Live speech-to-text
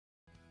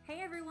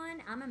Hey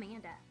everyone, I'm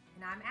Amanda.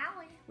 And I'm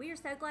Allie. We are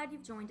so glad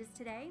you've joined us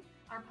today.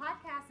 Our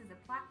podcast is a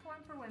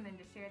platform for women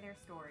to share their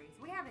stories.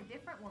 We have a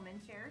different woman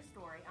share a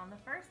story on the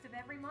first of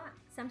every month.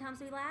 Sometimes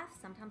we laugh,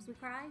 sometimes we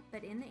cry,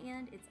 but in the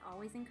end, it's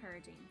always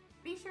encouraging.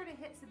 Be sure to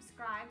hit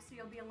subscribe so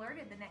you'll be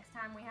alerted the next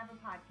time we have a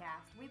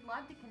podcast. We'd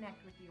love to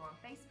connect with you on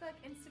Facebook,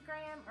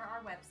 Instagram, or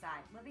our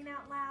website,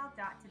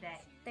 livingoutloud.today.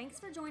 Thanks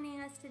for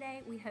joining us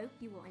today. We hope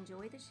you will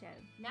enjoy the show.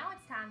 Now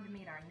it's time to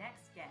meet our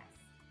next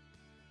guest.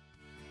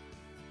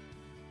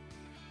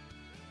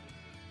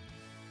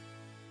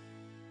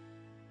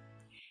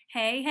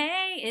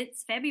 Hey,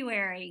 it's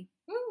February.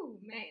 Ooh,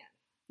 man.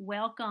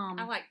 Welcome.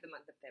 I like the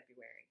month of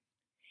February.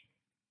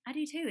 I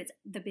do too. It's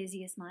the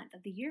busiest month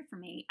of the year for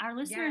me. Our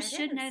listeners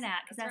should know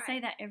that because I say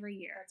that every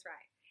year. That's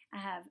right. I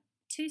have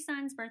two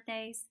sons'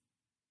 birthdays.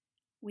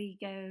 We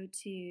go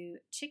to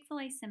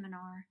Chick-fil-A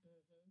seminar.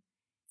 Mm-hmm.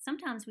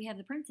 Sometimes we have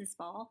the Princess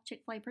Ball,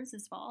 Chick-fil-A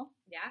Princess Ball.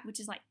 Yeah. Which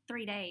is like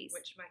 3 days.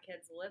 Which my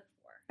kids live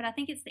for. But I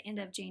think it's the end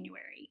of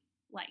January,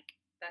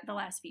 the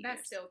last few years.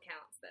 That still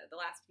counts, though. The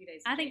last few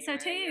days of I think so,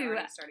 January, too. You're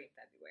already starting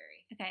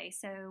February. Okay,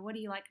 so what do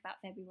you like about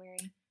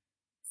February?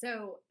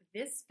 So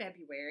this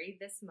February,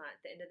 this month,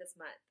 the end of this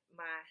month,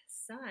 my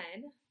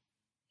son,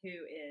 who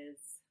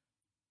is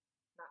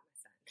not my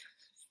son. I can't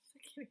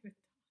even talk.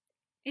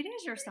 It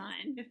is your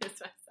son. It is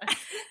my son.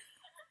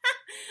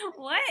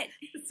 What?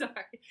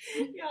 Sorry.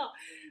 Y'all,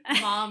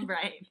 mom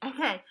brain.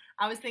 Okay,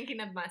 I was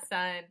thinking of my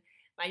son,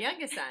 my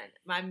youngest son,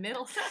 my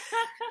middle son.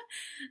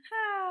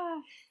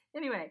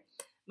 Anyway,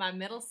 my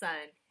middle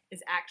son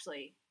is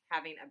actually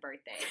having a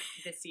birthday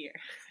this year.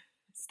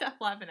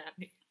 Stop laughing at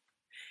me.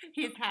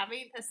 He's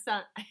having a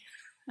son.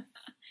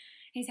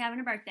 He's having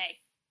a birthday.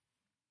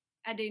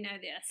 I do know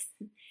this.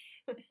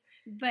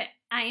 But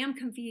I am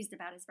confused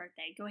about his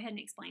birthday. Go ahead and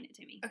explain it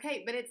to me.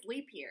 Okay, but it's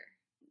leap year.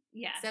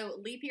 Yeah. So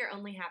leap year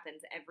only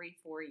happens every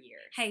 4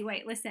 years. Hey,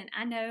 wait, listen.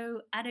 I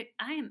know I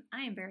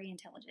am very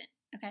intelligent.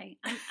 Okay.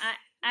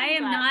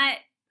 I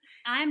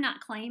am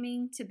not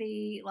claiming to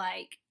be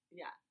like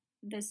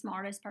the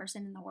smartest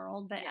person in the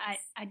world, but yes.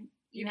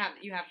 You have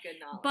good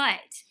knowledge.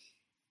 But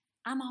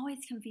I'm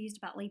always confused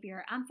about leap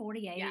year. I'm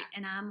 48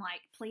 and I'm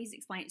like, please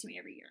explain it to me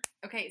every year.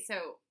 Okay,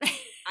 so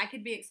I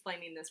could be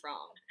explaining this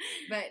wrong.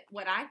 But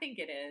what I think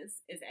it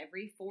is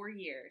every 4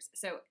 years.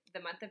 So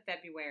the month of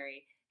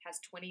February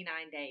has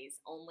 29 days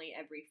only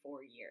every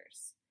 4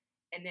 years.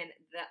 And then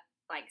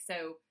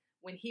so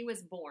when he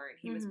was born,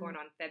 he was born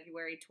on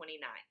February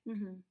 29th.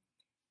 Mm-hmm.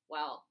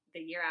 Well, the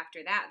year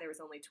after that, there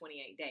was only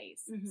 28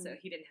 days. Mm-hmm. So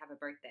he didn't have a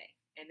birthday.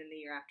 And then the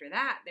year after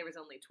that, there was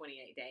only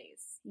 28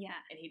 days. Yeah.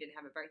 And he didn't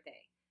have a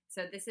birthday.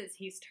 So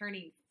he's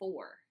turning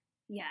 4.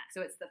 Yeah.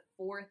 So it's the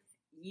 4th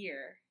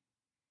year.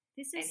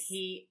 And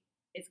he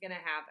is going to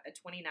have a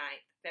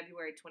 29th,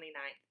 February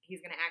 29th.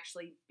 He's going to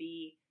actually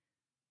be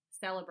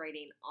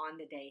celebrating on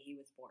the day he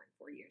was born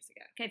 4 years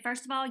ago. Okay,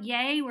 first of all,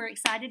 yay, we're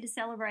excited to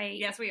celebrate.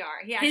 Yes, we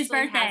are. He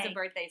actually has a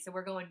birthday, so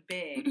we're going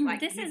big.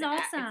 This is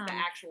awesome. It's the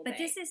actual day. But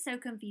this is so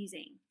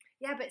confusing.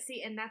 Yeah, but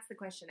see, and that's the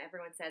question.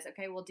 Everyone says,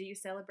 okay, well, do you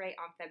celebrate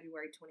on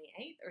February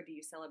 28th or do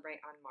you celebrate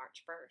on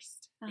March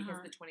 1st?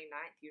 Because the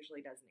 29th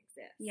usually doesn't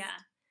exist. Yeah.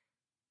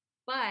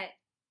 But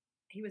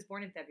he was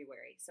born in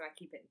February, so I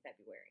keep it in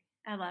February.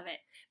 I love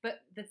it.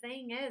 But the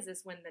thing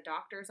is when the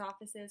doctor's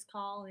offices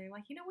call and they're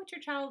like, what's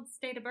your child's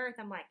date of birth?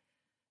 I'm like,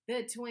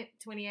 the 28th,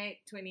 29th,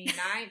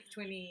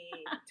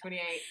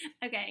 28th.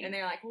 Okay. And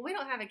they're like, well, we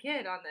don't have a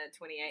kid on the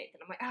 28th.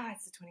 And I'm like,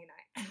 it's the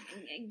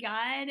 29th.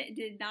 God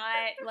did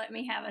not let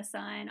me have a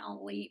son on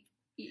the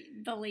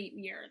leap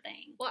year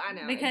thing. Well, I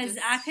know. Because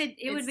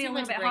it would be a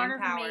little bit harder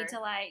for me to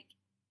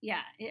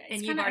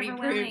it's kind of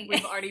overwhelming.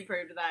 We've already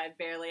proved that I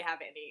barely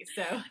have any,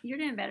 so. You're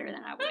doing better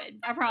than I would,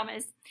 I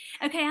promise.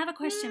 Okay, I have a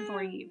question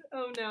for you.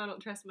 Oh no, I don't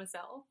trust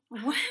myself.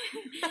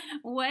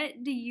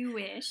 What do you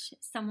wish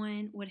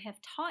someone would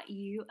have taught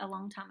you a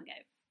long time ago?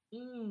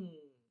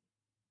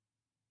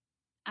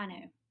 I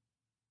know.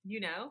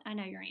 You know? I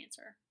know your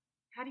answer.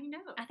 How do you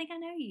know? I think I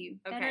know you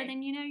better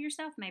than you know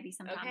yourself maybe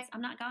sometimes. Okay.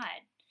 I'm not God.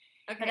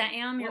 Okay. But I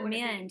am your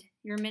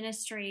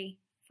ministry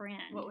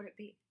friend. What would it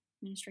be?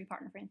 Ministry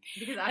partner friend.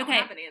 Because I don't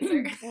have an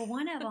answer. Well,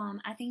 one of them,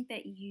 I think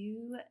that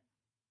you've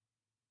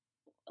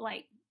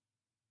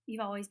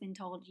always been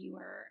told you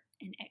were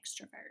an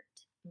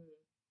extrovert.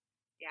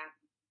 Yeah.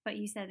 But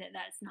you said that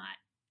that's not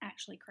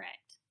actually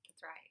correct.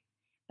 That's right.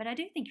 But I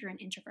do think you're an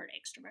introvert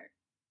extrovert.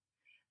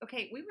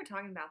 Okay, we were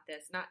talking about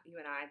this, not you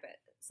and I,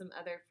 but some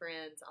other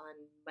friends on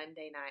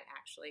Monday night,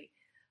 actually.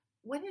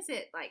 What is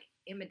it, like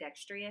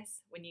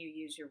ambidextrous, when you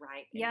use your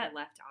right and your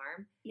left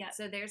arm? Yeah.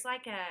 So there's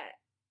like a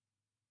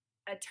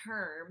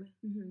term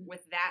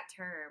with that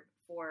term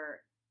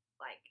for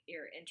like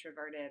your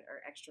introverted or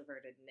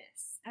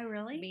extrovertedness. Oh,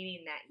 really?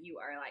 Meaning that you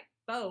are like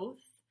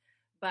both,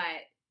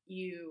 but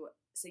you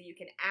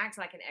can act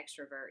like an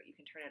extrovert, you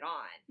can turn it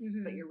on,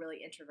 but you're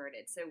really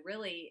introverted. So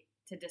really,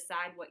 to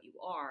decide what you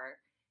are,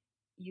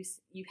 you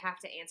have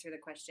to answer the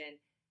question,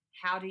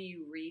 how do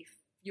you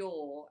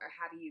fuel or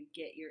how do you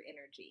get your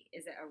energy?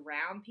 Is it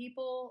around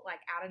people, like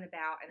out and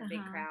about in a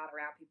big crowd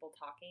around people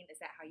talking? Is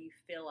that how you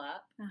fill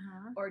up?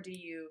 Or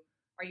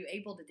are you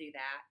able to do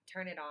that,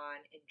 turn it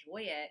on,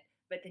 enjoy it,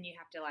 but then you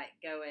have to like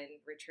go and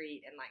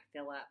retreat and like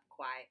fill up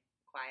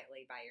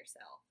quietly by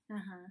yourself?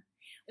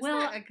 Isn't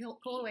that a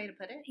cool way to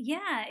put it?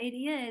 Yeah, it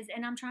is.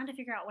 And I'm trying to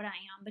figure out what I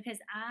am, because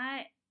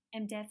I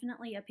am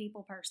definitely a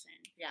people person.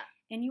 Yeah.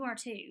 And you are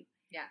too.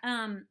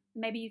 Yeah.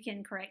 Maybe you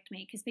can correct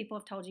me, because people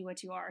have told you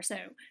what you are. So,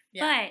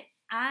 but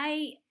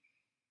I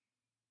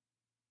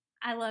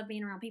love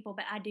being around people,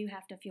 but I do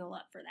have to fuel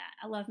up for that.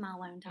 I love my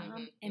alone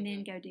time and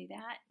then go do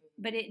that.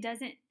 But it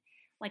doesn't,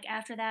 like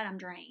after that, I'm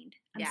drained.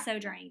 I'm so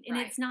drained. And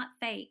it's not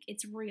fake.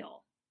 It's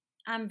real.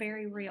 I'm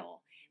very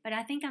real. But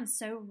I think I'm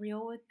so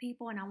real with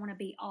people, and I want to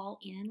be all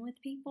in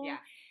with people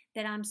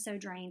that I'm so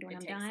drained when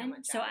I'm done.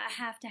 So I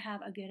have to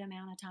have a good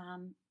amount of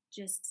time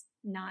just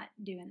not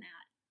doing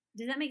that.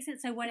 Does that make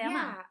sense? So what am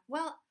I?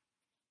 Well,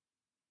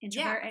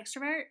 introvert,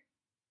 extrovert?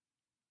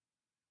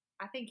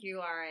 I think you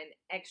are an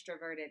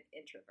extroverted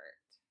introvert.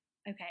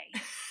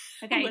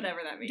 Okay. Whatever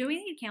that means. Do we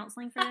need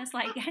counseling for this?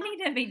 Like, I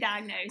need to be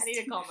diagnosed. I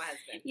need to call my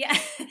husband. Yeah,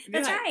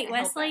 that's right.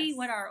 Wesley,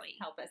 what are we?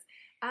 Help us.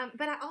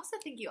 But I also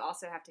think you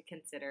also have to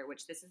consider,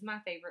 which this is my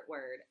favorite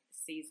word,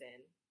 season.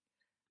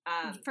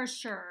 For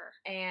sure.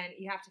 And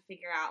you have to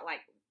figure out,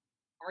 like,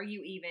 are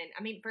you even,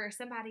 I mean, for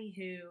somebody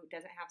who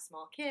doesn't have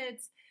small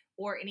kids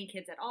or any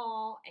kids at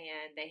all,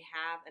 and they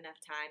have enough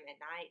time at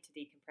night to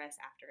decompress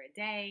after a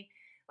day,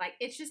 like,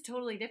 it's just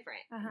totally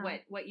different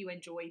what you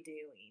enjoy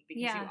doing,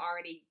 because you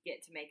already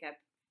get to make up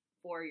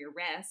for your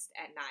rest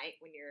at night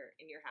when you're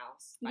in your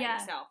house by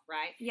yourself,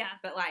 right? Yeah.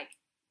 But like,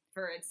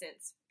 for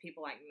instance,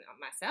 people like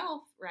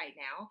myself right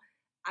now,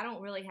 I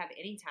don't really have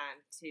any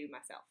time to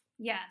myself.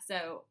 Yeah.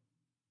 So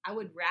I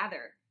would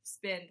rather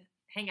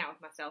hang out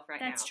with myself right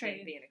now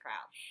than be in a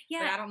crowd. Yeah.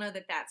 But I don't know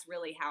that that's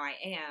really how I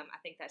am. I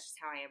think that's just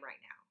how I am right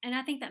now. And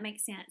I think that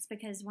makes sense,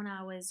 because when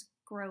I was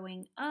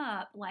growing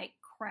up, like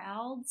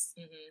crowds,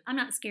 I'm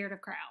not scared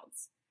of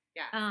crowds.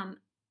 Yeah.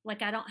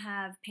 Like I don't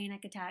have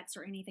panic attacks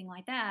or anything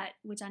like that,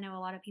 which I know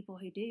a lot of people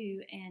who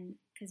do, and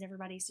because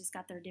everybody's just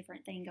got their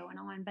different thing going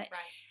on. But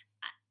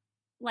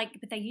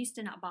but they used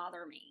to not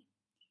bother me.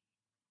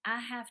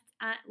 I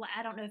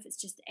don't know if it's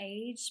just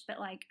age, but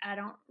like I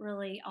don't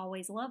really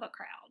always love a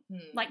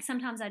crowd. Like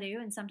sometimes I do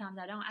and sometimes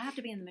I don't. I have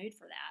to be in the mood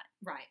for that.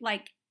 Right.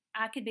 Like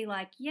I could be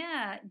like,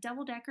 yeah,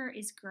 double decker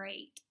is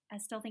great. I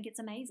still think it's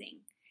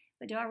amazing.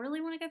 But do I really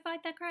want to go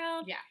fight that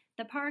crowd? Yeah.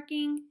 The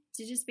parking,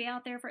 to just be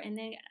out there and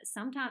then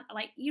sometimes,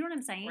 like, you know what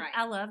I'm saying? Right.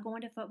 I love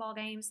going to football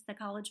games, the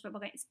college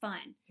football games, it's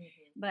fun.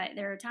 But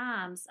there are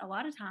times, a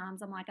lot of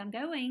times, I'm like, I'm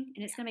going,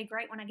 and it's going to be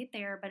great when I get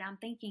there, but I'm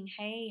thinking,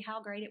 hey,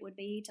 how great it would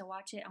be to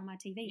watch it on my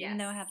TV, even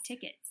though I have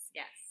tickets.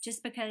 Yes.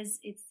 Just because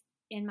it's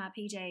in my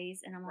PJs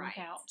and I'm on the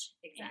couch.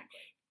 Exactly.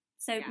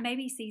 So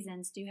maybe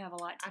seasons do have a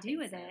lot to do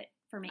with it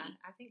for me.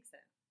 I think so.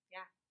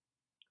 Yeah.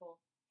 Cool.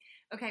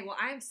 Okay, well,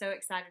 I'm so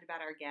excited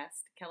about our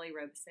guest, Kelley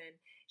Robison.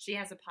 She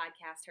has a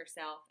podcast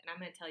herself, and I'm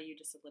going to tell you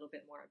just a little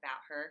bit more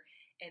about her,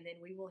 and then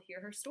we will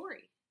hear her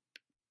story.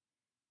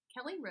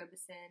 Kelley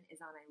Robison is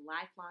on a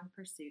lifelong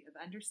pursuit of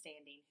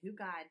understanding who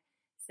God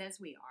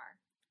says we are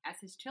as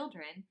His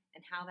children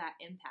and how that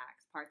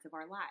impacts parts of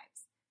our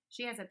lives.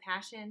 She has a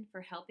passion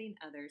for helping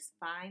others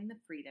find the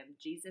freedom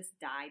Jesus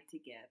died to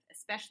give,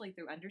 especially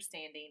through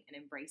understanding and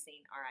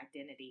embracing our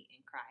identity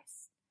in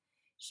Christ.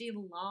 She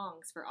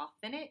longs for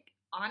authentic,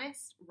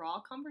 honest,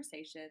 raw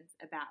conversations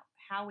about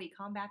how we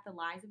combat the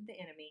lies of the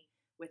enemy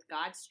with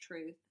God's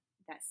truth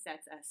that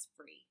sets us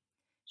free.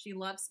 She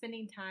loves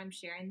spending time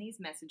sharing these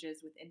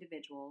messages with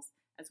individuals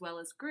as well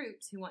as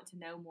groups who want to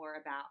know more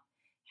about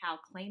how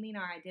claiming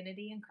our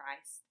identity in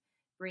Christ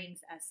brings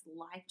us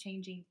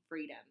life-changing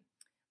freedom.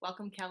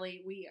 Welcome,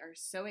 Kelley. We are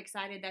so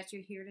excited that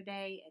you're here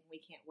today, and we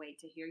can't wait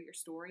to hear your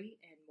story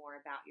and more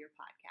about your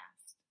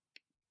podcast.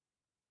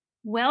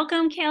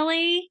 Welcome,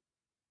 Kelley.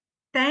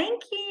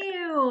 Thank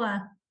you.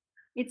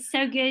 It's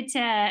so good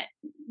to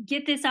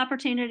get this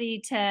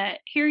opportunity to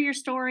hear your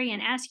story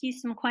and ask you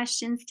some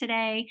questions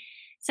today.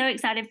 So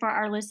excited for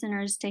our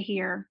listeners to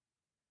hear.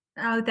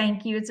 Oh,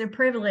 thank you. It's a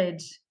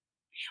privilege.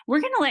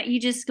 We're going to let you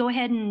just go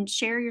ahead and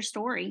share your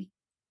story.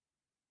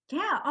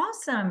 Yeah,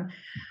 awesome.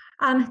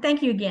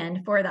 Thank you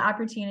again for the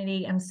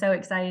opportunity. I'm so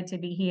excited to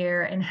be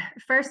here. And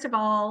first of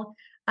all,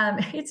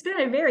 it's been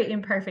a very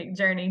imperfect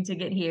journey to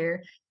get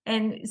here.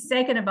 And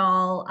second of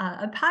all,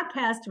 a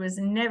podcast was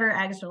never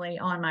actually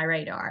on my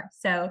radar.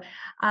 So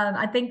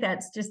I think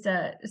that's just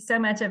so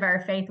much of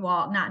our faith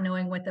walk, not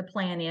knowing what the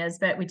plan is,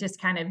 but we just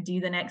kind of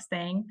do the next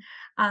thing.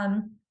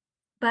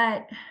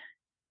 But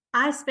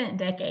I spent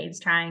decades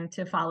trying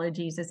to follow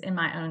Jesus in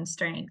my own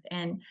strength,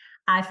 and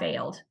I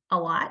failed a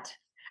lot.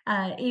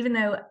 Even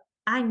though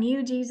I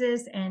knew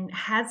Jesus and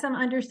had some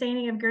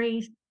understanding of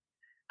grace,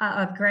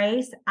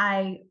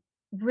 I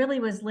really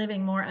was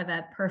living more of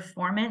a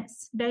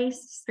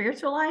performance-based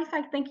spiritual life,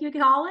 I think you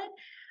could call it.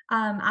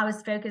 I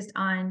was focused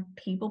on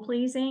people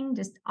pleasing,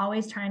 just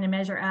always trying to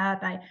measure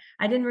up. I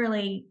didn't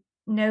really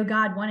know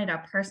God wanted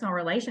a personal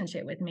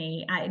relationship with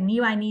me. I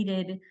knew I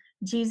needed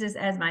Jesus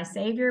as my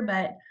savior,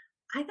 but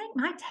I think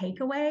my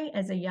takeaway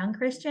as a young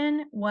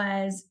Christian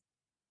was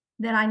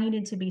that I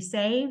needed to be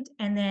saved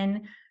and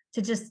then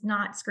to just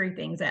not screw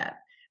things up,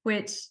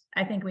 which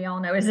I think we all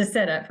know is a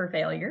setup for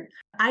failure.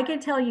 I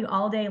could tell you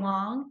all day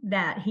long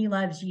that he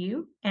loves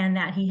you and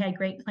that he had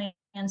great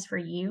plans for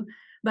you.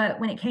 But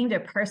when it came to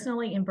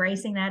personally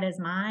embracing that as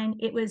mine,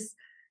 it was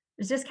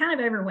just kind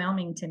of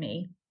overwhelming to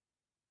me.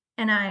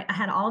 And I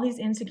had all these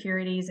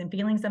insecurities and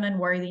feelings of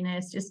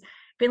unworthiness, just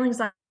feelings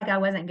like I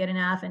wasn't good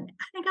enough. And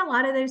I think a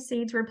lot of those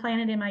seeds were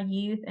planted in my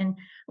youth. And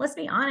let's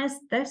be honest,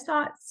 those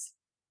thoughts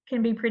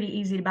can be pretty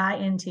easy to buy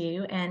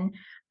into. And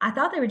I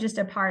thought they were just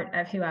a part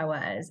of who I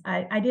was.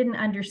 I didn't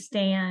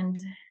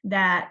understand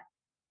that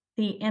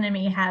the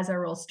enemy has a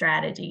real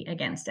strategy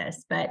against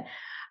us. But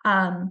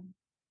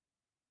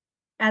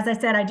as I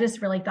said, I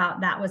just really thought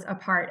that was a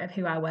part of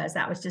who I was.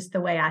 That was just the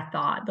way I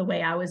thought, the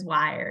way I was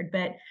wired.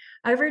 But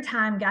over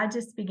time, God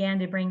just began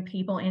to bring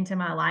people into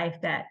my life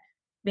that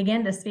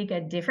began to speak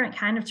a different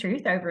kind of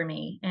truth over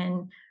me,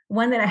 and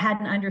one that I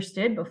hadn't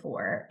understood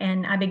before.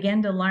 And I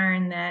began to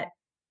learn that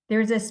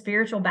there's a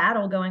spiritual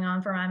battle going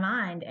on for my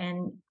mind.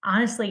 And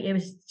honestly, it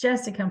was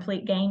just a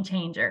complete game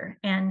changer.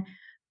 And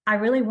I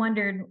really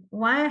wondered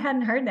why I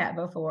hadn't heard that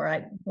before.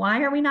 Like,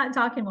 why are we not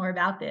talking more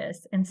about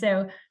this? And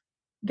so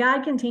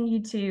God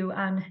continued to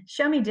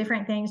show me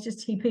different things.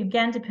 Just he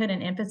began to put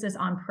an emphasis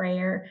on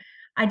prayer.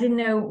 I didn't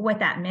know what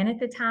that meant at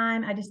the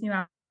time. I just knew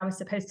I was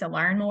supposed to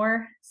learn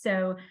more.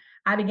 So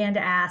I began to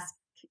ask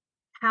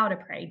how to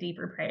pray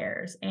deeper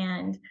prayers,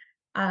 and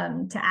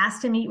to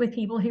ask to meet with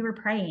people who were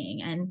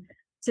praying, and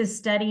to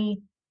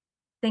study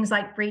things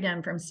like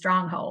freedom from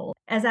stronghold.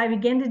 As I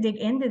began to dig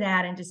into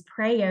that and just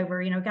pray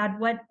over, God,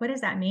 what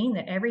does that mean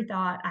that every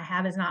thought I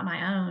have is not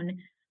my own?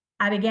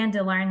 I began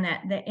to learn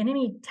that the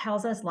enemy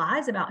tells us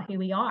lies about who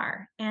we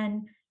are,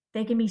 and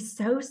they can be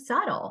so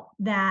subtle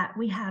that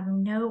we have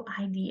no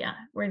idea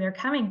where they're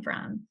coming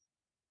from.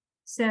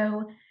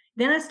 So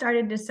then I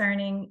started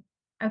discerning,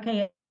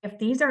 okay, if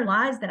these are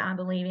lies that I'm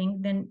believing,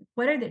 then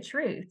what are the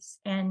truths?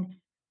 And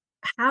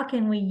how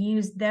can we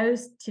use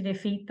those to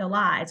defeat the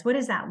lies? What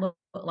does that look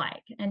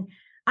like? And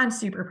I'm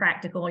super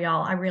practical,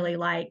 y'all. I really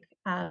like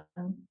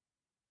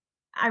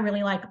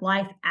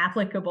life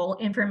applicable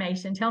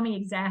information. Tell me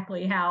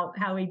exactly how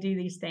we do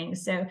these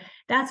things. So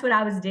that's what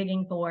I was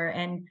digging for.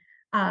 And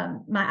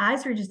my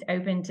eyes were just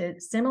open to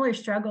similar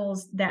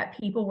struggles that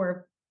people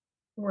were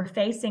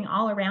facing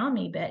all around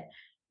me, but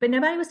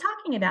nobody was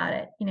talking about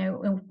it.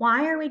 And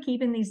why are we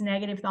keeping these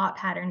negative thought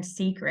patterns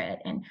secret?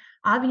 And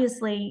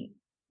obviously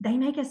they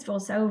make us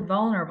feel so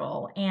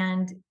vulnerable,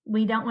 and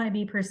we don't want to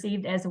be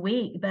perceived as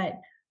weak. But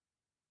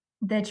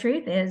the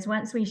truth is,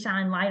 once we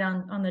shine light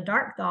on the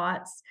dark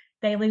thoughts,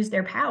 they lose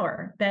their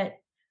power. But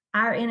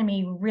our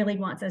enemy really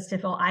wants us to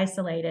feel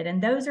isolated.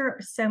 And those are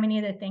so many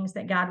of the things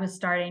that God was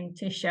starting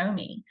to show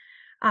me.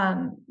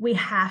 We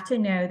have to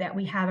know that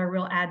we have a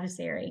real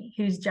adversary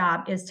whose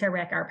job is to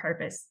wreck our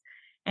purpose.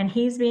 And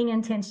he's being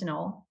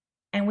intentional,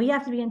 and we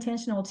have to be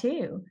intentional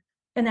too.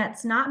 And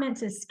that's not meant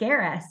to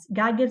scare us.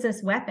 God gives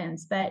us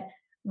weapons, but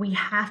we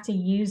have to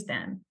use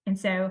them. And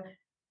so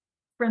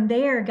from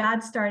there,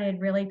 God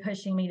started really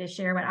pushing me to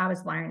share what I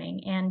was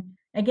learning. And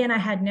again, I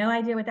had no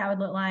idea what that would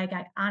look like.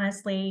 I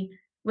honestly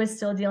was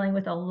still dealing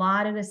with a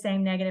lot of the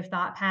same negative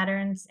thought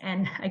patterns,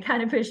 and I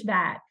kind of pushed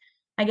back.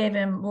 I gave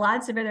him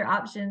lots of other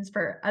options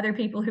for other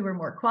people who were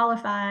more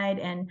qualified.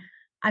 And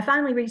I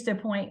finally reached a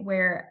point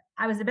where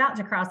I was about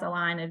to cross a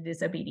line of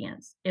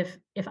disobedience. If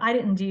I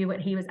didn't do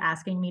what he was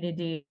asking me to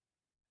do,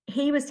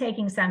 he was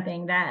taking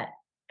something that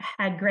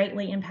had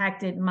greatly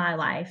impacted my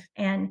life,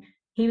 and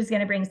he was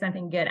going to bring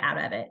something good out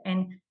of it.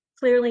 And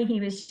clearly he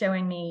was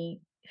showing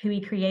me who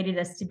he created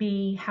us to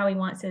be, how he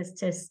wants us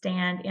to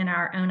stand in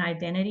our own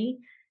identity.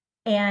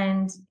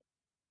 And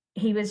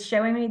he was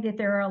showing me that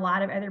there are a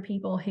lot of other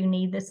people who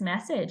need this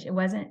message. It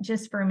wasn't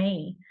just for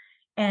me.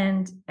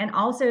 And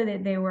also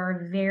that there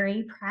were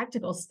very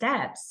practical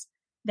steps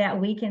that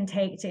we can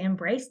take to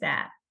embrace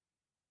that.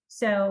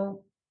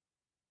 So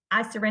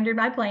I surrendered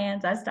my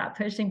plans. I stopped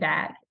pushing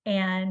back,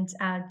 and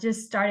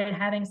just started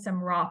having some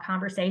raw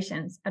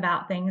conversations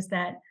about things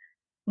that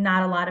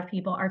not a lot of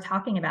people are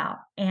talking about.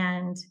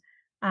 And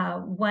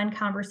one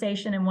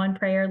conversation and one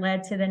prayer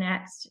led to the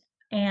next.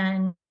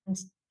 And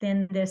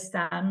then this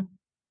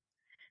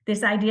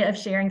idea of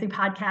sharing through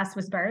podcasts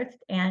was birthed.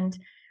 And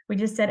we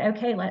just said,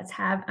 okay, let's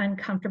have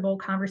uncomfortable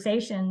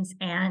conversations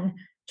and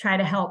try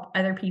to help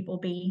other people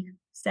be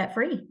set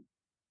free.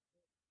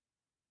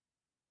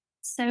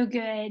 So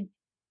good.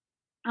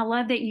 I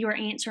love that you are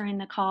answering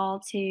the call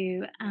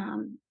to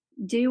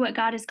do what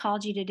God has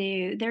called you to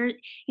do. There,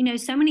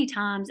 so many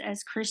times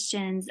as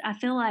Christians, I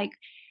feel like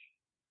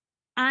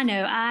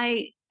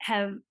I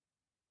have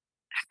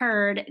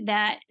heard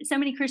that so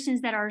many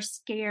Christians that are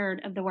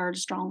scared of the word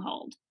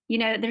stronghold.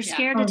 They're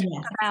scared to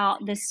talk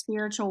about the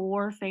spiritual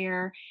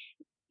warfare.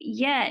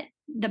 Yet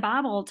the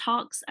Bible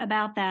talks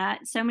about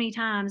that so many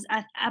times.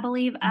 I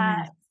believe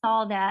I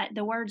saw that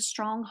the word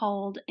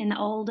stronghold in the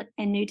Old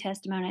and New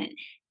Testament,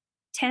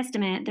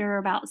 there are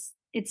about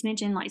it's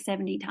mentioned like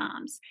 70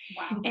 times.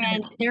 Wow.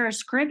 And there are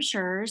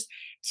scriptures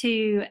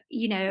to,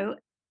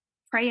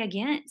 pray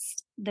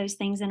against those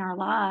things in our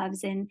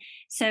lives. And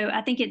so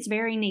I think it's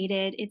very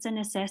needed. It's a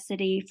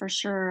necessity for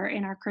sure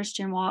in our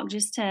Christian walk,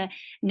 just to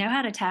know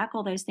how to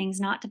tackle those things,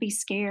 not to be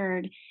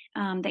scared,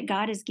 that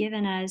God has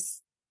given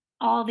us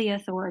all the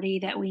authority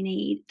that we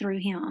need through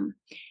Him.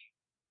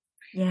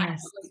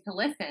 Yes. To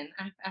listen.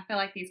 I feel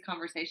like these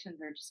conversations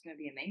are just going to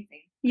be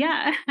amazing.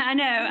 Yeah, I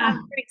know.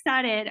 I'm very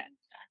excited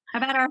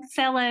about our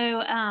fellow,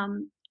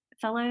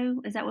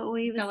 is that what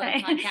we would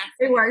say?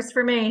 It works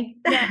for me.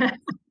 Yeah.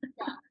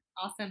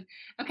 Awesome.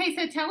 Okay,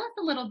 so tell us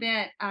a little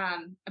bit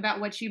about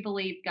what you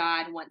believe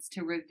God wants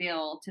to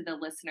reveal to the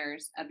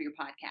listeners of your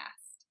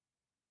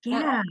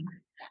podcast.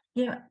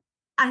 Yeah.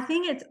 I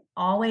think it's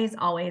always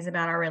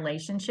about our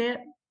relationship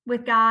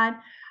with God.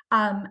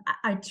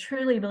 I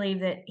truly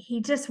believe that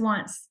He just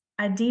wants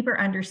a deeper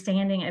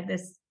understanding of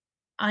this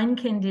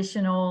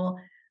unconditional,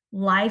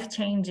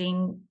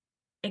 life-changing,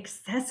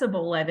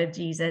 accessible love of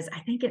Jesus. I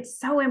think it's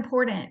so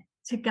important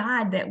to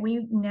God that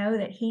we know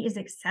that He is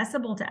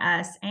accessible to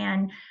us,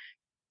 and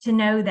to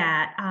know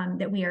that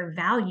that we are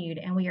valued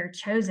and we are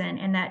chosen,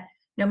 and that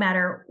no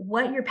matter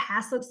what your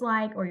past looks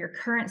like or your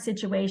current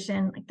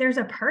situation, like, there's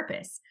a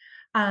purpose.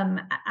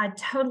 I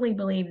totally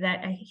believe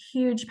that a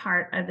huge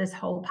part of this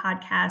whole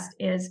podcast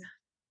is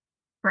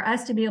for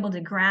us to be able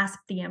to grasp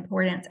the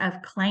importance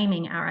of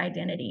claiming our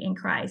identity in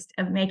Christ,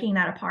 of making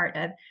that a part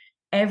of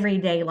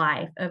everyday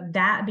life, of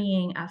that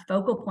being a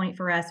focal point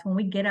for us when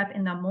we get up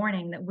in the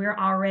morning, that we're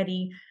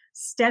already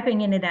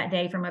stepping into that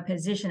day from a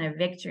position of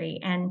victory.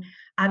 And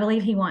I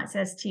believe He wants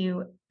us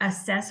to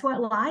assess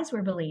what lies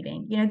we're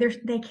believing.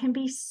 They can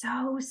be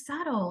so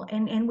subtle,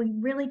 and we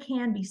really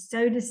can be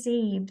so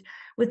deceived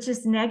with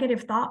just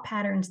negative thought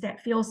patterns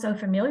that feel so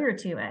familiar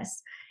to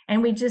us.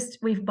 And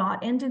we've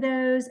bought into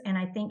those. And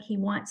I think He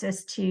wants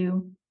us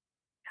to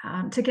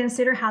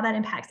consider how that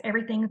impacts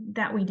everything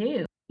that we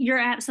do. You're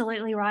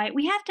absolutely right.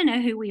 We have to know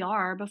who we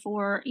are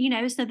before,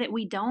 so that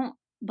we don't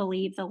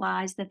believe the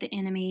lies that the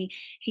enemy,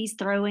 he's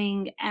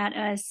throwing at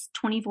us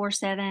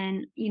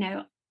 24/7,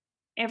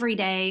 every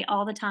day,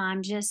 all the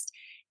time, just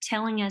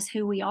telling us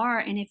who we are.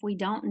 And if we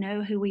don't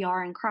know who we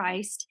are in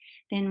Christ,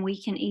 then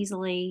we can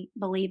easily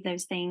believe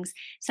those things.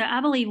 So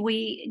I believe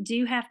we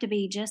do have to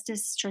be just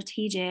as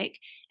strategic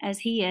as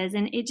He is.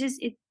 And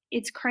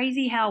it's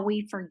crazy how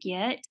we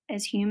forget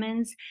as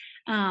humans.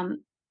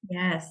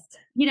 Yes.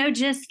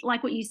 Just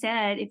like what you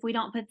said, if we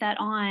don't put that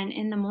on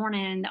in the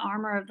morning, the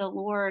armor of the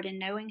Lord, and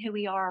knowing who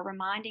we are,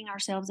 reminding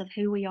ourselves of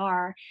who we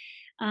are,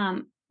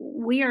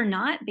 we are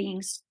not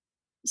being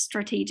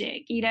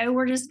strategitic.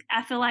 We're just,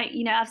 I feel like,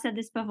 I've said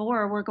this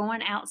before, we're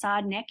going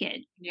outside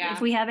naked. Yeah.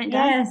 If we haven't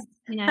done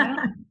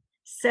it,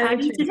 So I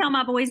used to tell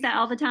my boys that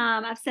all the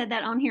time. I've said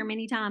that on here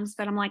many times,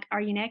 but I'm like,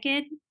 are you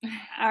naked?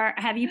 Or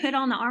have you put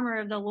on the armor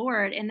of the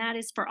Lord? And that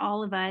is for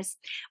all of us.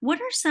 What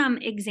are some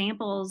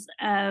examples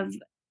of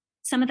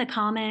some of the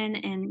common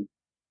and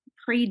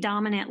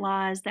predominant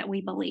lies that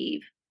we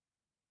believe?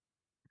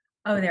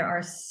 Oh, there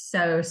are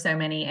so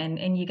many,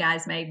 and you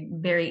guys may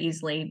very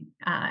easily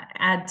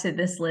add to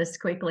this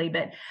list quickly.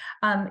 But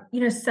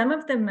some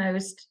of the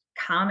most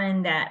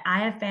common that I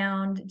have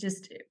found,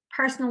 just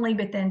personally,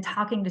 but then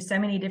talking to so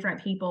many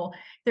different people,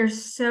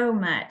 there's so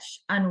much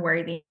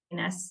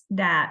unworthiness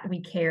that we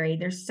carry.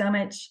 There's so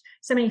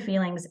many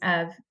feelings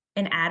of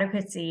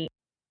inadequacy,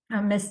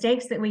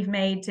 mistakes that we've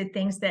made, to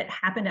things that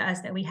happened to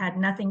us that we had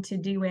nothing to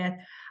do with,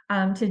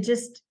 to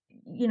just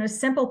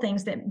simple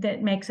things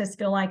that makes us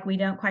feel like we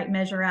don't quite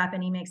measure up,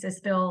 and He makes us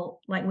feel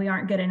like we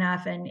aren't good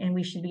enough, and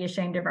we should be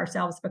ashamed of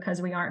ourselves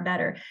because we aren't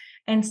better.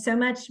 And so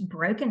much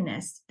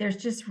brokenness. There's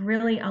just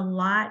really a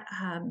lot.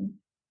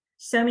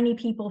 So many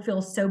people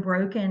feel so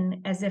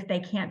broken, as if they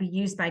can't be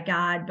used by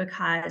God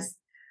because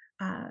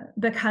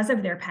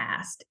of their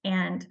past.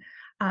 And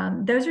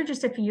those are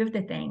just a few of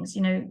the things,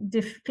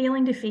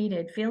 feeling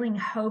defeated, feeling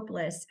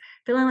hopeless,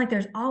 feeling like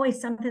there's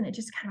always something that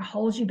just kind of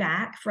holds you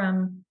back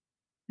from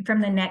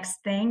the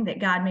next thing that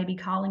God may be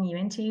calling you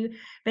into.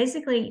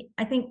 Basically,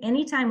 I think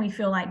anytime we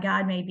feel like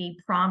God may be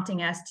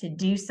prompting us to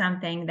do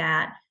something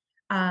that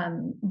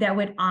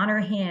would honor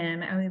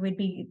Him, and it would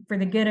be for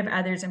the good of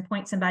others and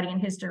point somebody in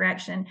His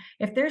direction,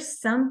 if there's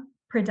some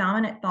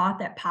predominant thought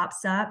that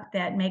pops up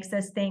that makes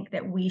us think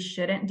that we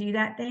shouldn't do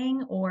that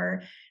thing,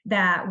 or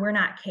that we're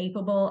not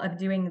capable of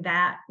doing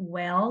that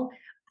well,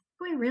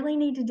 we really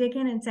need to dig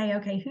in and say,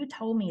 okay, who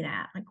told me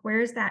that? Like,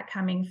 where is that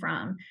coming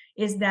from?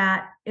 Is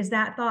that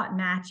thought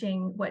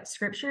matching what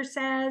Scripture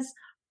says,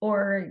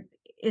 or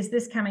is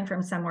this coming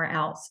from somewhere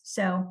else?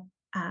 So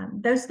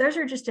those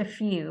are just a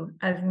few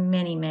of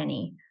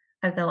many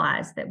of the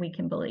lies that we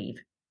can believe.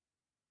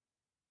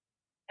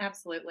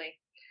 Absolutely.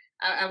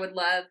 I would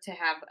love to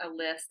have a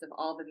list of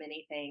all the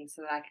many things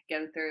so that I could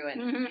go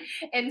through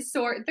and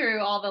sort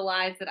through all the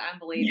lies that I'm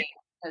believing,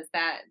 because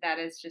that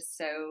is just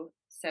so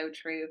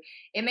true.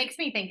 It makes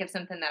me think of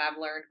something that I've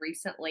learned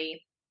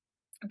recently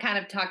kind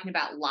of talking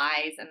about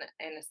lies and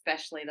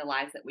especially the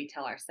lies that we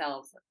tell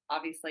ourselves,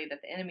 obviously that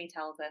the enemy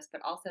tells us,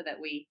 but also that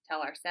we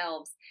tell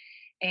ourselves.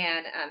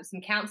 And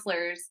some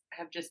counselors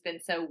have just been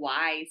so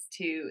wise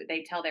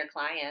they tell their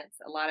clients,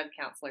 a lot of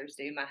counselors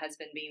do, my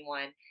husband being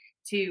one,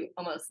 to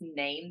almost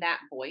name that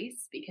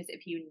voice, because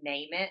if you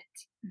name it,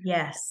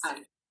 yes,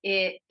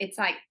 it's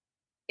like,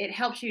 it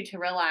helps you to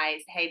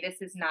realize, hey,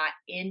 this is not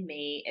in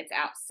me, it's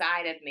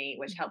outside of me,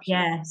 which helps you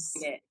get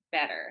it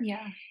better.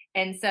 Yeah.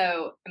 And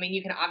so, I mean,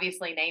 you can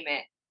obviously name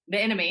it the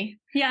enemy.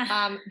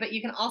 Yeah. But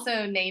you can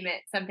also name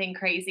it something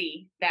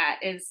crazy that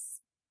is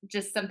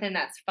just something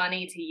that's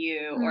funny to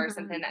you, or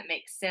something that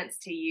makes sense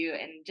to you.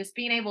 And just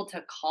being able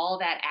to call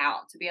that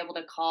out, to be able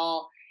to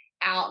call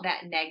out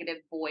that negative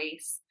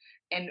voice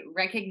and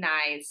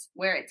recognize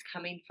where it's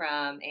coming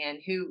from and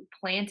who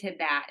planted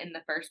that in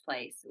the first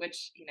place,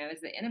 which,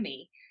 is the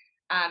enemy.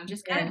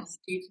 Just kind of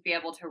you to be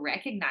able to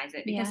recognize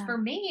it. Because for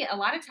me, a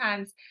lot of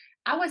times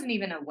I wasn't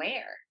even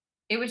aware.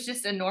 It was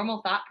just a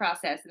normal thought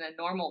process and a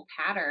normal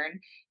pattern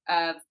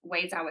of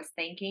ways I was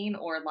thinking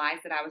or lies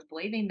that I was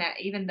believing,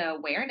 that even the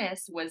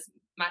awareness was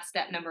my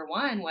step number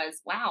one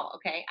was, wow,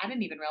 okay, I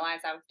didn't even realize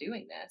I was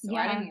doing this, or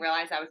I didn't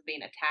realize I was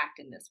being attacked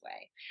in this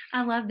way.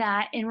 I love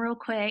that. And real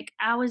quick,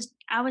 I was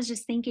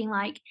just thinking,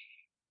 like,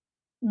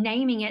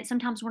 naming it,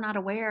 sometimes we're not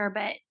aware,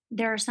 but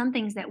there are some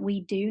things that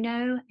we do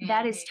know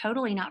that is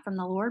totally not from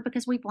the Lord,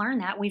 because we've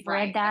learned that. We've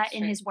read that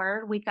in his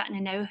word. We've gotten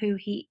to know who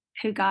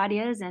God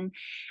is, and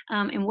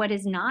what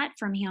is not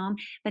from him.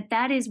 But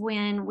that is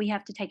when we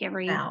have to take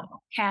every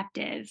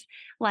captive.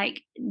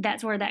 Like,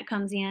 that's where that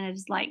comes in,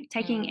 is like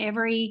taking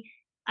every,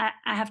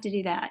 I have to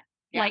do that,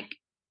 like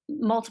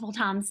multiple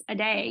times a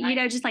day,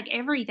 just like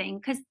everything.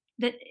 Because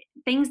the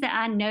things that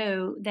I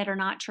know that are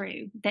not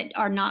true, that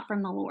are not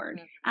from the Lord,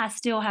 I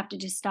still have to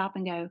just stop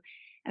and go,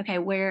 okay,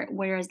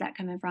 where is that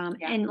coming from?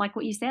 And like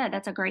what you said,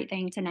 that's a great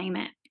thing to name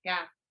it.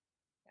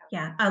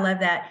 Yeah, I love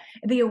that.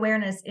 The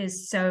awareness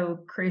is so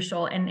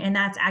crucial. And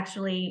that's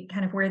actually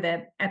kind of where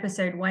the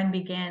episode 1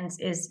 begins,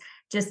 is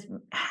just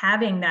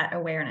having that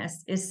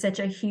awareness is such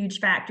a huge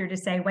factor to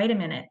say, wait a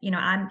minute,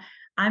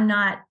 I'm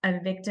not a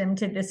victim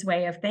to this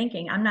way of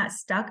thinking. I'm not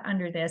stuck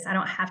under this. I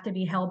don't have to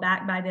be held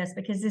back by this,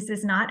 because this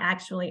is not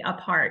actually a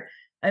part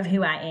of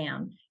who I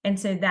am. And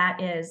so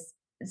that is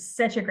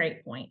such a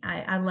great point.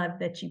 I love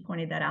that you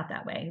pointed that out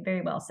that way.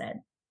 Very well said.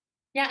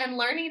 Yeah, and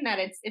learning that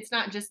it's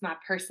not just my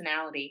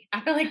personality. I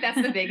feel like that's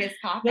the biggest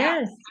cop-out.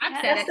 Yes,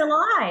 that's the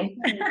lie.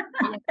 Yeah.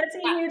 That's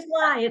a huge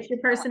lie. It's your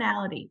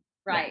personality.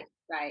 Right,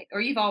 right.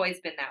 Or you've always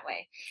been that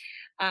way.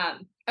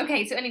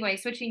 Okay, so anyway,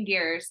 switching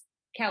gears,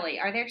 Kelley,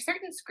 are there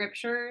certain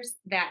scriptures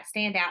that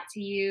stand out to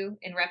you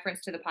in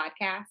reference to the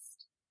podcast?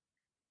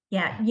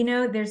 Yeah,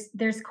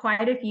 there's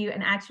quite a few,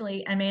 and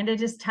actually Amanda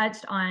just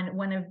touched on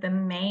one of the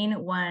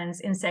main ones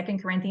in 2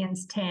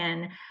 Corinthians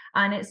 10,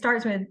 and it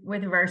starts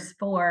with verse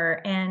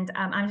 4. And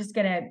I'm just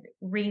going to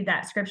read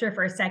that scripture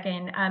for a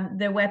second.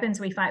 The weapons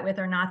we fight with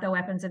are not the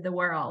weapons of the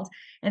world,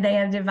 and they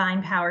have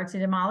divine power to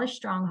demolish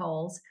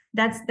strongholds.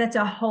 That's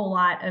a whole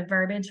lot of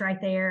verbiage right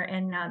there,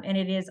 and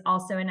it is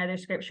also another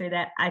scripture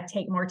that I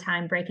take more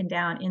time breaking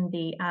down in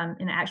the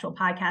actual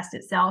podcast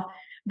itself.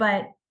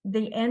 But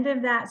the end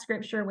of that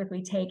scripture, with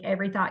we take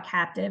every thought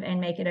captive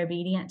and make it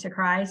obedient to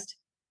Christ,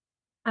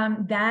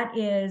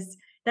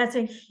 that's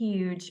a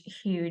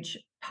huge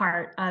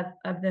part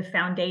of the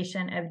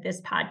foundation of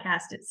this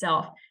podcast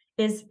itself,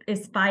 is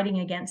fighting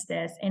against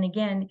this. And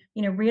again,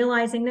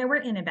 realizing that we're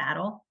in a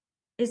battle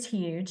is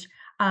huge.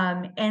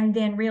 And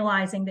then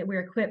realizing that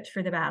we're equipped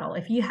for the battle.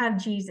 If you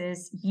have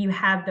Jesus, you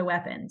have the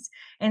weapons.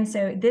 And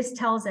so this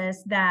tells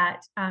us that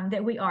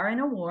that we are in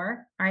a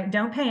war. All right,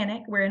 don't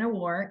panic. We're in a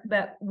war,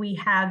 but we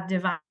have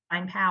divine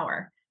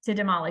power to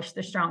demolish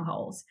the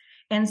strongholds.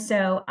 And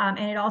so, and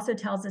it also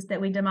tells us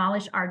that we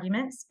demolish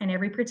arguments and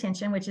every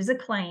pretension, which is a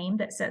claim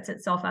that sets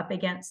itself up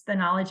against the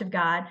knowledge of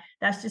God.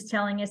 That's just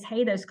telling us,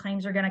 hey, those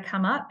claims are going to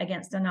come up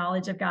against the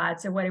knowledge of God.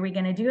 So what are we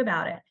going to do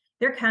about it?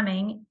 They're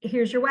coming.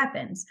 Here's your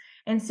weapons.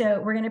 And so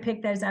we're going to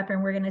pick those up,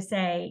 and we're going to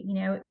say,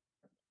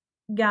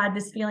 God,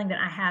 this feeling that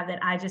I have that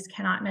I just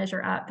cannot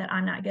measure up, that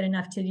I'm not good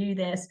enough to do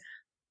this,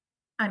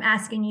 I'm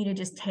asking you to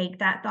just take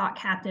that thought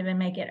captive and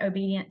make it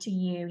obedient to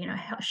you.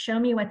 Show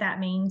me what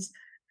that means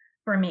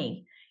for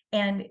me.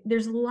 And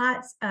there's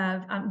lots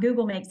of,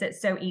 Google makes it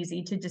so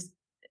easy to just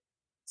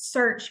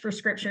search for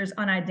scriptures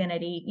on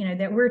identity,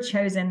 that we're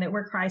chosen, that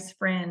we're Christ's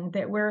friend,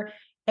 that we're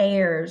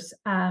heirs,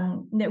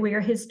 that we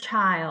are his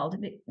child.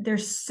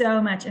 There's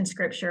so much in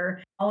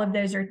scripture. All of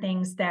those are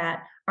things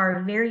that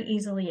are very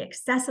easily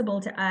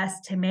accessible to us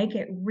to make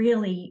it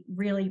really,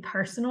 really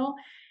personal.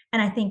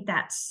 And I think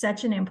that's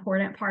such an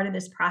important part of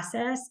this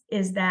process,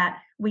 is that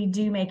we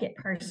do make it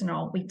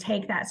personal. We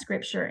take that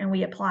scripture and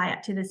we apply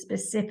it to the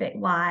specific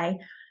lie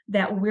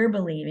that we're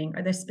believing,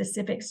 or the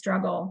specific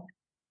struggle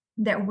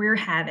that we're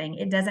having.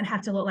 It doesn't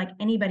have to look like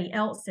anybody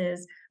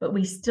else's, but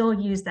we still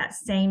use that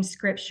same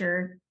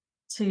scripture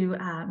to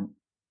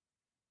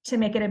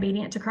make it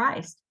obedient to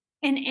Christ.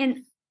 And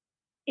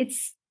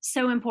it's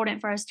so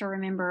important for us to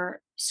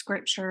remember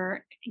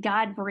scripture.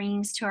 God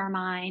brings to our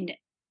mind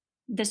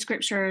the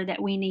scripture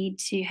that we need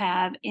to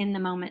have in the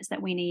moments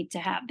that we need to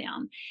have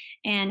them.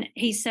 And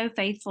he's so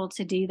faithful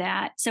to do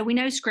that. So we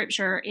know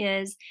scripture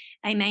is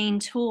a main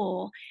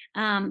tool.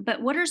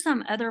 But what are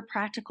some other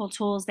practical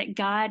tools that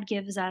God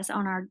gives us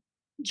on our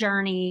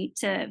journey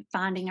to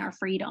finding our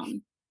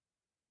freedom?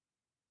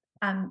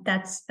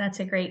 That's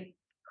a great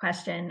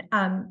question.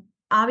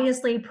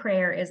 Obviously,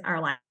 prayer is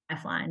our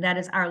lifeline. That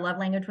is our love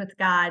language with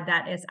God.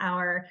 That is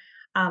our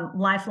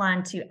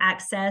lifeline to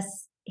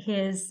access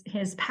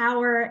His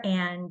power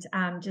and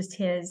just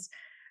His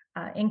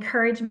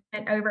encouragement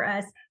over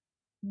us.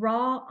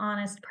 Raw,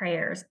 honest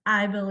prayers,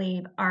 I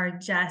believe, are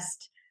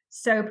just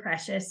so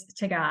precious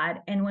to God.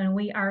 And when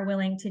we are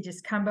willing to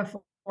just come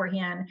before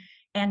Him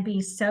and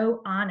be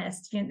so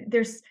honest,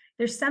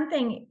 there's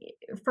something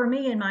for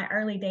me in my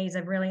early days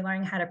of really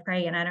learning how to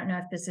pray. And I don't know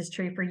if this is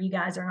true for you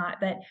guys or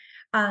not, but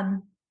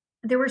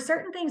there were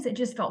certain things that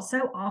just felt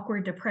so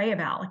awkward to pray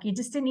about. Like you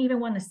just didn't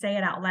even want to say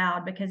it out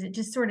loud because it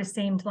just sort of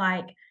seemed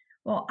like,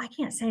 well, I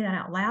can't say that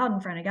out loud in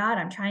front of God.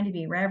 I'm trying to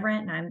be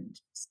reverent and I'm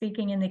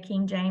speaking in the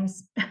King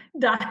James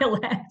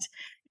dialect.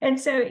 And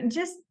so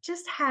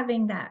just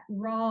having that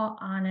raw,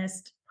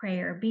 honest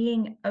prayer,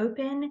 being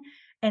open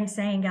and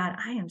saying, God,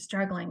 I am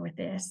struggling with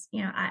this.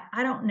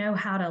 I don't know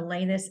how to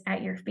lay this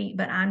at your feet,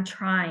 but I'm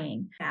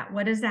trying.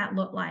 What does that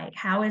look like?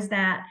 How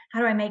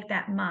do I make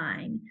that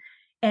mine?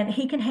 And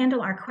He can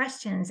handle our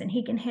questions and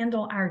He can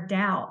handle our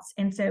doubts.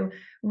 And so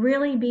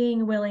really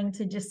being willing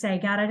to just say,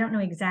 God, I don't know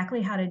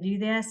exactly how to do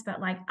this, but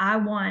like, I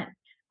want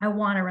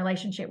a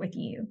relationship with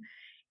you.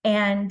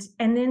 And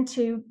then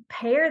to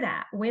pair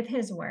that with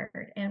His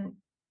word and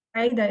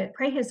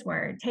pray His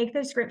word, take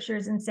those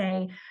scriptures and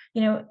say,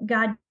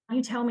 God,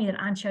 you tell me that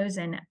I'm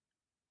chosen.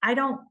 I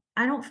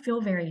don't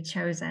feel very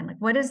chosen. Like,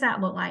 what does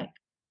that look like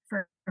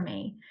for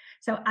me?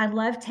 So I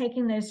love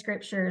taking those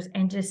scriptures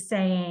and just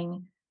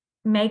saying,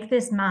 make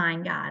this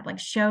mine, God. Like,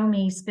 show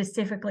me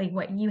specifically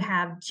what you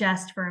have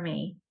just for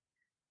me.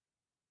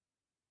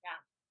 Yeah.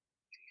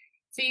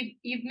 So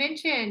you've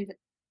mentioned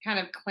kind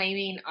of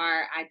claiming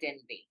our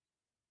identity.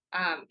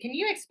 Can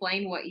you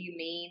explain what you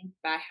mean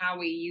by how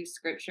we use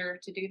scripture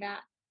to do that?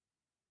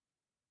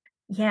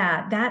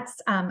 Yeah, that's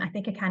I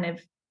think I kind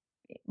of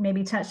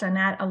maybe touched on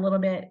that a little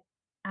bit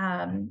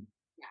um,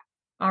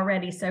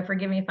 already. So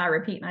forgive me if I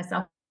repeat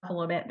myself a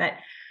little bit, but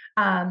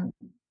um,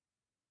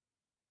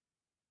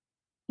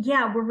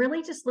 yeah, we're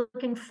really just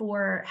looking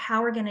for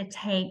how we're going to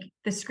take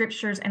the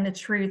scriptures and the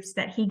truths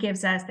that He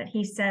gives us, that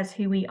He says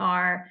who we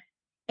are,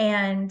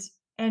 and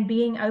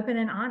being open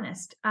and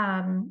honest,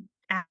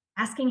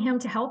 asking Him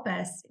to help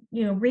us,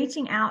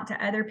 reaching out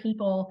to other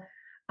people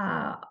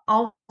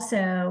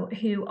also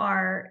who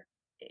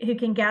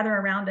can gather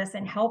around us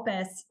and help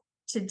us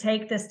to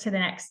take this to the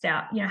next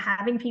step.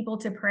 Having people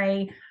to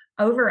pray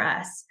over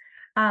us.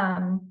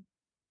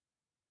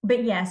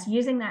 But yes,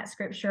 using that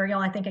scripture,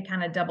 y'all, I think I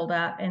kind of doubled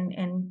up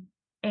and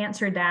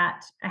answered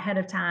that ahead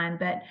of time.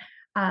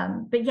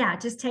 But yeah,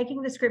 just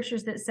taking the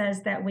scriptures that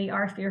says that we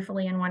are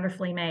fearfully and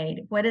wonderfully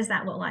made. What does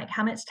that look like?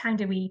 How much time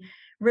do we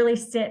really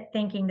sit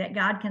thinking that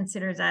God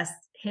considers us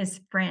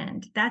His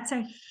friend? That's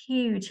a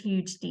huge,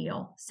 huge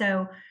deal.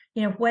 So,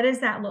 what does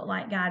that look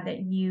like, God,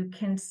 that you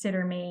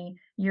consider me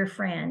your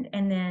friend?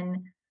 And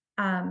then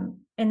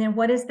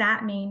what does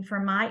that mean for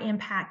my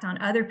impact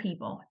on other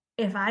people?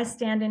 If I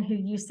stand in who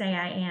you say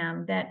I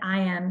am, that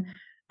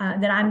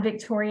I'm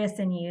victorious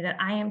in you, that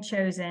I am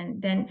chosen,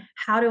 then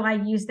how do I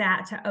use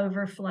that to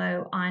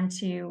overflow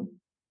onto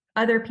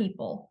other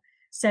people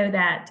so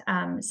that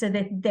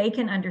they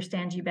can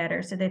understand you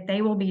better, so that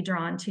they will be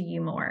drawn to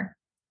you more?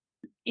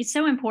 It's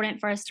so important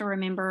for us to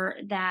remember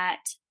that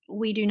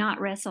we do not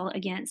wrestle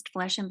against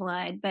flesh and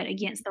blood, but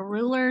against the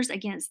rulers,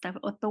 against the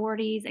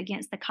authorities,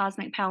 against the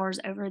cosmic powers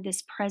over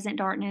this present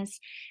darkness,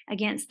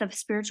 against the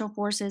spiritual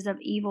forces of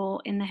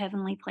evil in the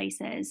heavenly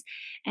places.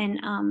 And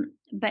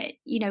but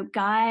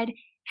God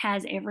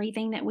has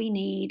everything that we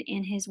need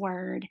in His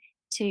word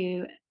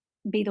to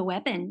be the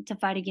weapon to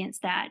fight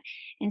against that.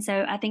 And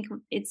so I think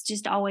it's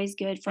just always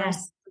good for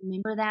us to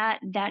remember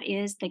that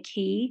is the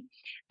key.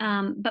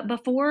 But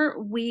before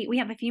we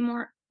have a few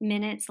more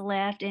minutes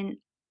left, and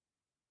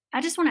I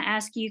just want to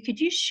ask you,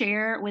 could you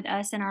share with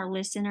us and our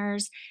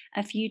listeners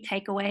a few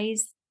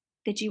takeaways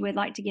that you would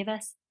like to give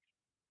us?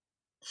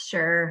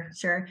 Sure.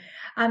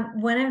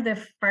 One of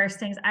the first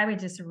things I would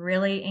just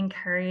really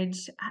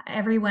encourage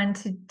everyone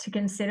to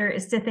consider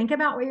is to think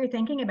about what you're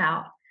thinking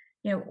about.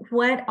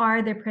 What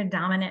are the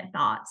predominant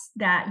thoughts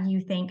that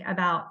you think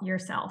about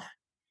yourself?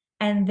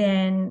 And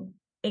then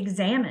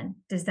examine,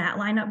 does that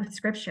line up with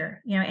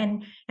scripture?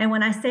 And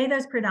when I say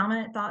those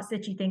predominant thoughts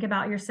that you think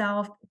about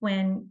yourself,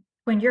 when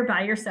you're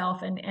by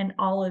yourself and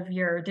all of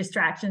your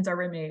distractions are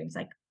removed,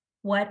 like,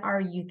 what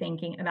are you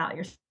thinking about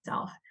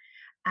yourself?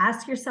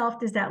 Ask yourself,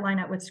 does that line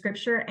up with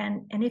scripture?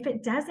 And if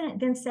it doesn't,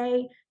 then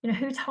say,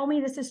 who told me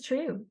this is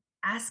true?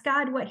 Ask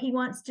God what He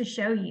wants to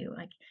show you.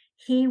 Like,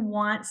 He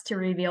wants to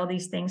reveal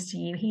these things to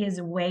you. He is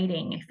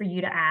waiting for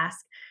you to ask.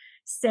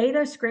 Say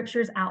those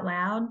scriptures out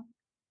loud.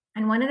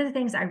 And one of the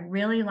things I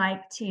really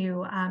like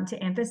to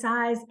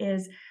emphasize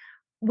is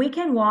we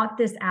can walk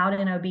this out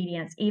in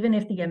obedience, even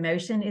if the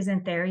emotion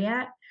isn't there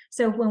yet.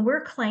 So when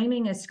we're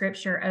claiming a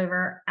scripture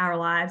over our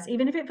lives,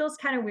 even if it feels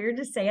kind of weird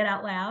to say it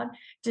out loud,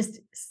 just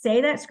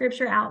say that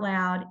scripture out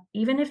loud,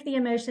 even if the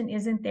emotion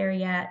isn't there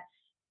yet.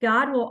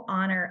 God will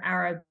honor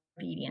our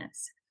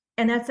obedience.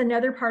 And that's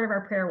another part of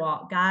our prayer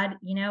walk. God,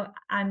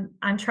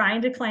 I'm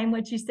trying to claim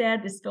what you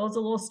said. This feels a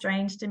little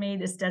strange to me.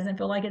 This doesn't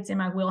feel like it's in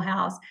my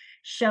wheelhouse.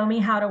 Show me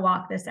how to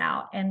walk this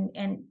out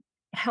and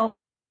help.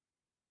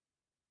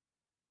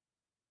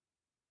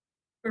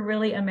 We're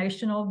really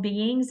emotional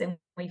beings, and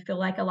we feel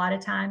like a lot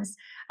of times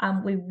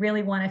we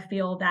really want to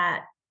feel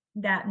that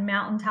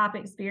mountaintop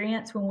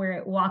experience when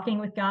we're walking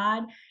with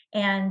God,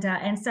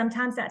 and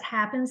sometimes that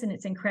happens and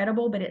it's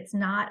incredible, but it's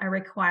not a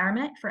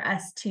requirement for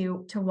us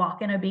to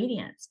walk in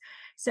obedience.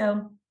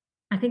 So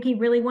I think he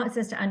really wants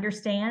us to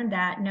understand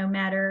that no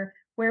matter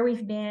where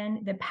we've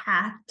been, the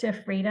path to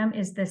freedom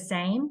is the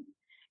same.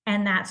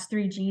 And that's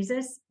through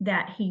Jesus,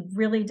 that he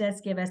really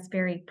does give us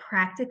very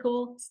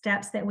practical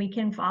steps that we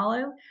can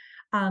follow,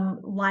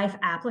 life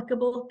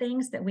applicable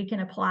things that we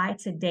can apply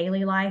to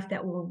daily life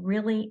that will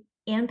really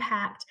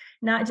impact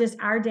not just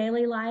our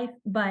daily life,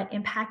 but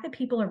impact the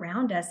people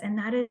around us. And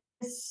that is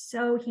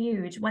so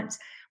huge. Once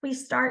we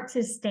start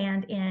to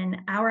stand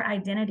in our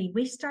identity,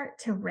 we start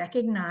to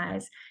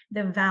recognize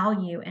the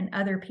value in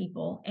other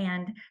people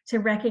and to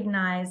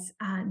recognize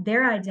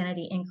their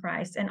identity in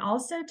Christ, and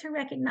also to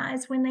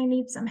recognize when they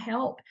need some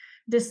help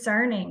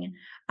discerning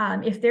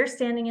if they're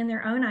standing in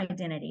their own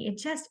identity. It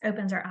just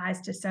opens our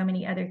eyes to so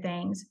many other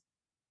things.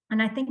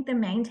 And I think the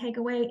main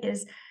takeaway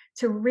is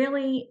to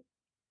really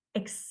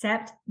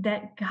accept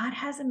that God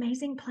has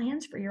amazing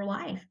plans for your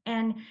life.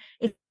 And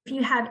if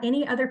you have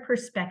any other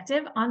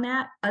perspective on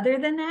that, other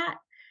than that,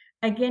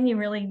 again, you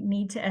really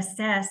need to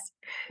assess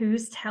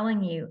who's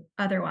telling you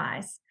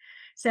otherwise.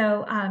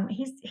 So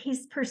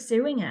he's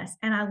pursuing us,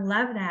 and I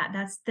love that.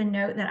 That's the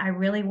note that I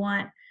really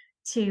want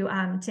to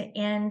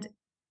end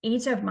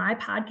each of my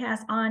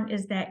podcasts on,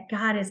 is that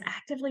God is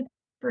actively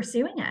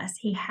pursuing us.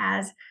 He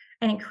has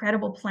an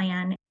incredible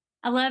plan.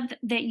 I love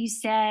that you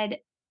said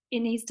it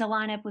needs to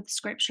line up with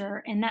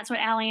scripture. And that's what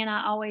Allie and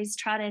I always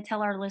try to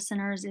tell our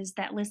listeners, is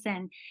that,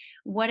 listen,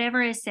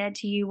 whatever is said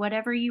to you,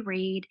 whatever you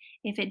read,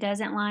 if it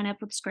doesn't line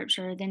up with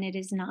scripture, then it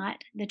is not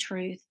the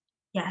truth.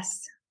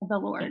 Yes. Of the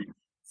Lord. Yes.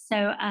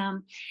 So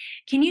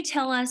can you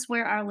tell us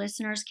where our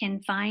listeners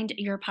can find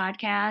your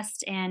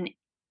podcast and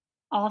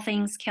all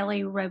things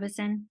Kelley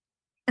Robison?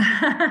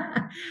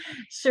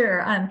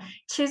 Sure.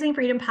 Choosing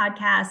Freedom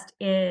Podcast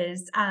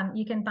is,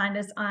 you can find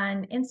us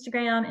on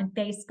Instagram and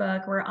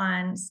Facebook. We're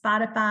on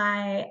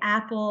Spotify,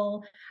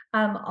 Apple,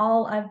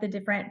 all of the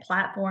different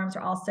platforms.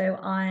 We're also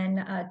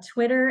on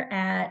Twitter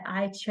at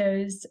I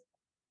Chose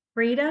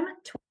Freedom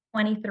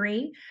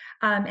 23.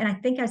 And I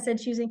think I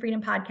said Choosing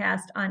Freedom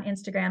Podcast on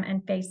Instagram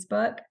and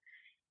Facebook.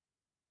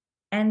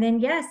 And then,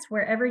 yes,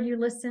 wherever you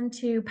listen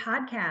to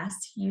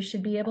podcasts, you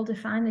should be able to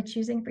find the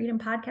Choosing Freedom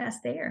podcast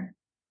there.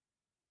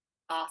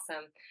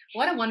 Awesome.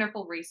 What a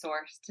wonderful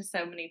resource to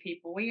so many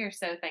people. We are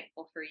so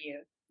thankful for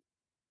you.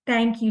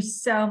 Thank you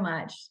so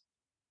much.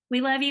 We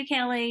love you,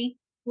 Kelley.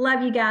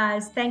 Love you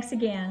guys. Thanks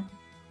again.